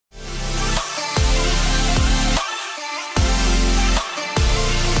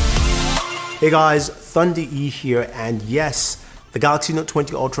Hey guys, Thunder E here, and yes, the Galaxy Note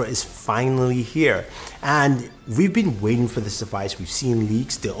 20 Ultra is finally here. And we've been waiting for this device. We've seen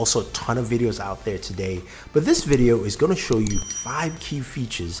leaks. There are also a ton of videos out there today. But this video is going to show you 5 key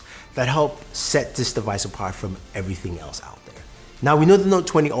features that help set this device apart from everything else out there. Now, we know the Note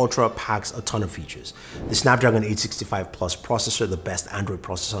 20 Ultra packs a ton of features. The Snapdragon 865 Plus processor, the best Android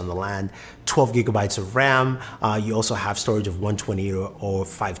processor on the land, 12 gigabytes of RAM. You also have storage of 128 or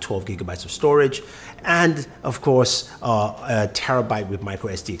 512 gigabytes of storage. And of course, a terabyte with micro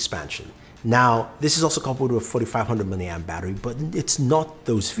SD expansion. Now, this is also coupled with a 4500 milliamp battery, but it's not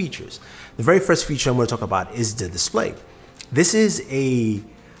those features. The very first feature I'm going to talk about is the display. This is a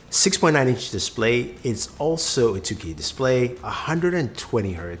 6.9-inch display. It's also a 2K display,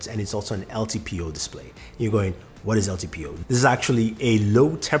 120 Hz, and it's also an LTPO display. You're going, what is LTPO? This is actually a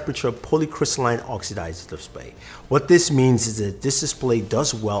low temperature polycrystalline oxidized display. What this means is that this display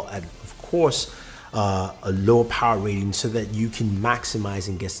does well at, of course, a lower power rating so that you can maximize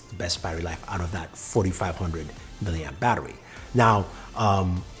and get the best battery life out of that 4500 milliamp battery. Now,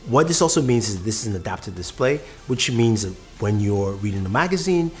 what this also means is this is an adaptive display, which means that when you're reading a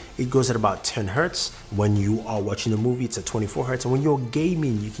magazine, it goes at about 10 Hertz. When you are watching a movie, it's at 24 Hertz. And when you're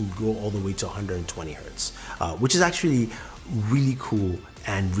gaming, you can go all the way to 120 Hertz, which is actually really cool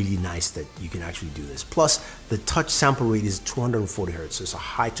and really nice that you can actually do this. Plus, the touch sample rate is 240 Hertz, so it's a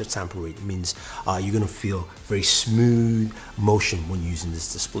high touch sample rate. It means you're gonna feel very smooth motion when using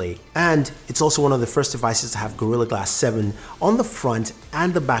this display. And it's also one of the first devices to have Gorilla Glass 7 on the front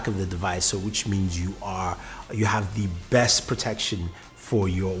and the back of the device, so which means you have the best protection for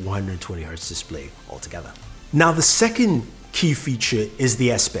your 120 Hertz display altogether. Now, the second key feature is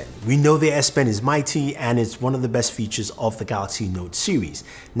the S Pen. We know the S Pen is mighty and it's one of the best features of the Galaxy Note series.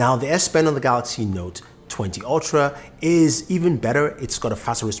 Now, the S Pen on the Galaxy Note 20 Ultra is even better. It's got a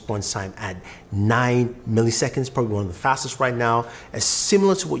faster response time at 9 milliseconds, probably one of the fastest right now,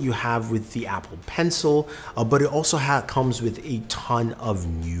 similar to what you have with the Apple Pencil, but it also comes with a ton of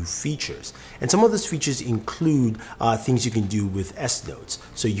new features. And some of those features include things you can do with S Notes.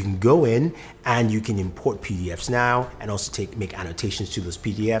 So you can go in and you can import PDFs now and also make annotations to those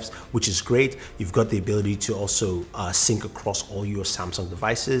PDFs, which is great. You've got the ability to also sync across all your Samsung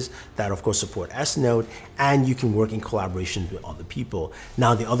devices that of course support S Note, and you can work in collaboration with other people.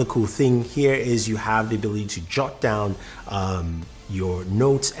 Now, the other cool thing here is you have the ability to jot down your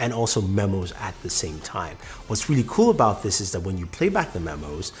notes and also memos at the same time. What's really cool about this is that when you play back the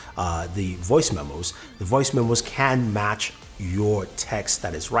memos, the voice memos can match your text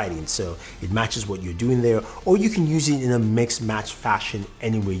that is writing. So it matches what you're doing there, or you can use it in a mixed match fashion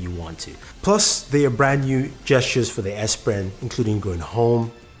any way you want to. Plus, there are brand new gestures for the S Pen, including going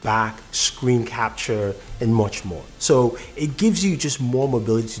home, back, screen capture, and much more. So it gives you just more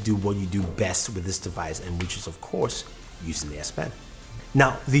mobility to do what you do best with this device, and which is of course using the S Pen.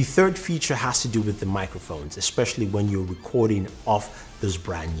 Now, the third feature has to do with the microphones, especially when you're recording off those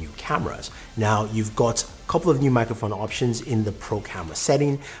brand new cameras. Now, you've got a couple of new microphone options in the Pro camera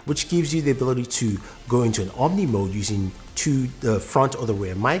setting, which gives you the ability to go into an Omni mode using the front or the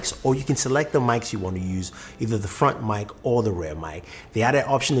rear mics, or you can select the mics you want to use, either the front mic or the rear mic. They added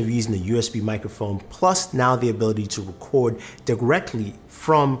option of using a USB microphone, plus now the ability to record directly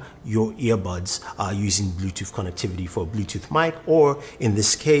from your earbuds using Bluetooth connectivity for a Bluetooth mic, or in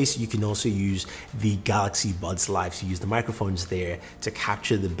this case, you can also use the Galaxy Buds Live to use the microphones there to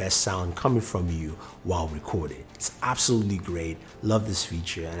capture the best sound coming from you while recording. It's absolutely great. Love this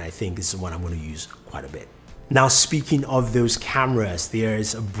feature, and I think this is one I'm going to use quite a bit. Now, speaking of those cameras,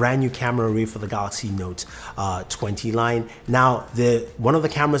 there's a brand new camera array for the Galaxy Note 20 line. Now, one of the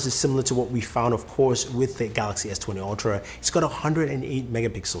cameras is similar to what we found, of course, with the Galaxy S20 Ultra. It's got a 108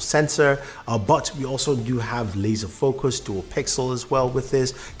 megapixel sensor, but we also do have laser focus, dual pixel as well with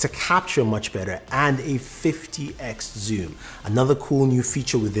this to capture much better, and a 50x zoom. Another cool new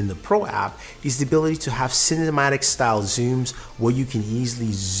feature within the Pro app is the ability to have cinematic style zooms where you can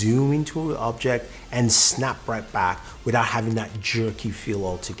easily zoom into an object and snap right back without having that jerky feel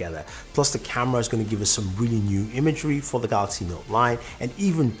altogether. Plus, the camera is going to give us some really new imagery for the Galaxy Note line, and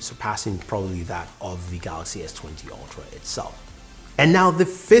even surpassing probably that of the Galaxy S20 Ultra itself. And now the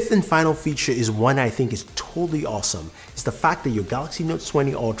fifth and final feature is one I think is totally awesome. It's the fact that your Galaxy Note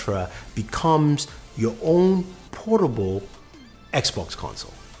 20 Ultra becomes your own portable Xbox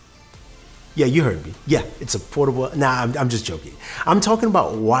console. Yeah, you heard me. Yeah, it's a portable. Nah, I'm just joking. I'm talking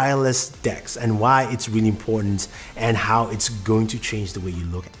about wireless DeX and why it's really important and how it's going to change the way you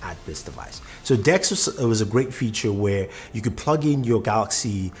look at this device. So DeX was a great feature where you could plug in your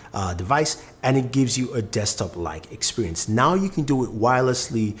Galaxy device and it gives you a desktop-like experience. Now you can do it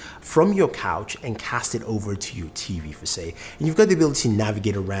wirelessly from your couch and cast it over to your TV for say. And you've got the ability to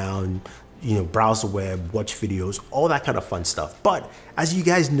navigate around, browse the web, watch videos, all that kind of fun stuff. But as you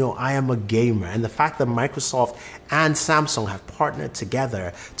guys know, I am a gamer, and the fact that Microsoft and Samsung have partnered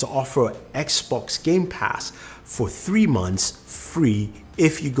together to offer Xbox Game Pass for 3 months free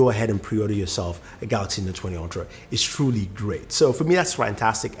if you go ahead and pre-order yourself a Galaxy Note 20 Ultra is truly great. So for me, that's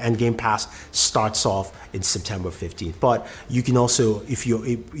fantastic. And Game Pass starts off in September 15th. But you can also, if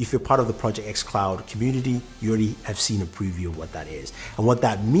you're part of the Project xCloud community, you already have seen a preview of what that is. And what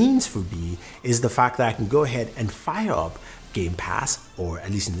that means for me is the fact that I can go ahead and fire up Game Pass, or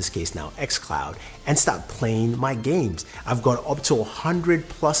at least in this case now xCloud, and start playing my games. I've got up to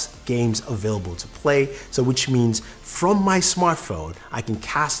 100+ games available to play, so which means from my smartphone I can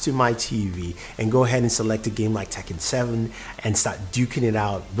cast to my TV and go ahead and select a game like Tekken 7 and start duking it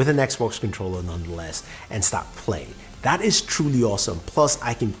out with an Xbox controller nonetheless and start playing. That is truly awesome. Plus,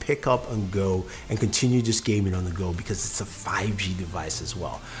 I can pick up and go and continue just gaming on the go because it's a 5G device as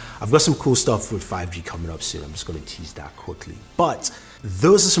well. I've got some cool stuff with 5G coming up soon. I'm just going to tease that quickly. But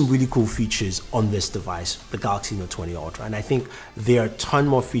those are some really cool features on this device, the Galaxy Note 20 Ultra. And I think there are a ton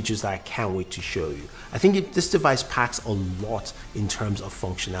more features that I can't wait to show you. I think this device packs a lot in terms of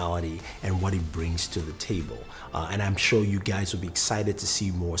functionality and what it brings to the table. And I'm sure you guys will be excited to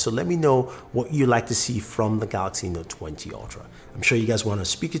see more. So let me know what you'd like to see from the Galaxy Note 20 Ultra. I'm sure you guys want a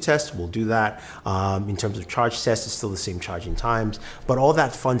speaker test, we'll do that. In terms of charge test, it's still the same charging times, but all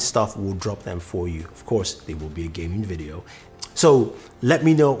that fun stuff, we'll drop them for you. Of course, they will be a gaming video. So let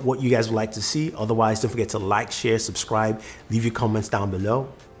me know what you guys would like to see. Otherwise, don't forget to like, share, subscribe, leave your comments down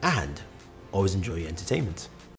below, and always enjoy your entertainment.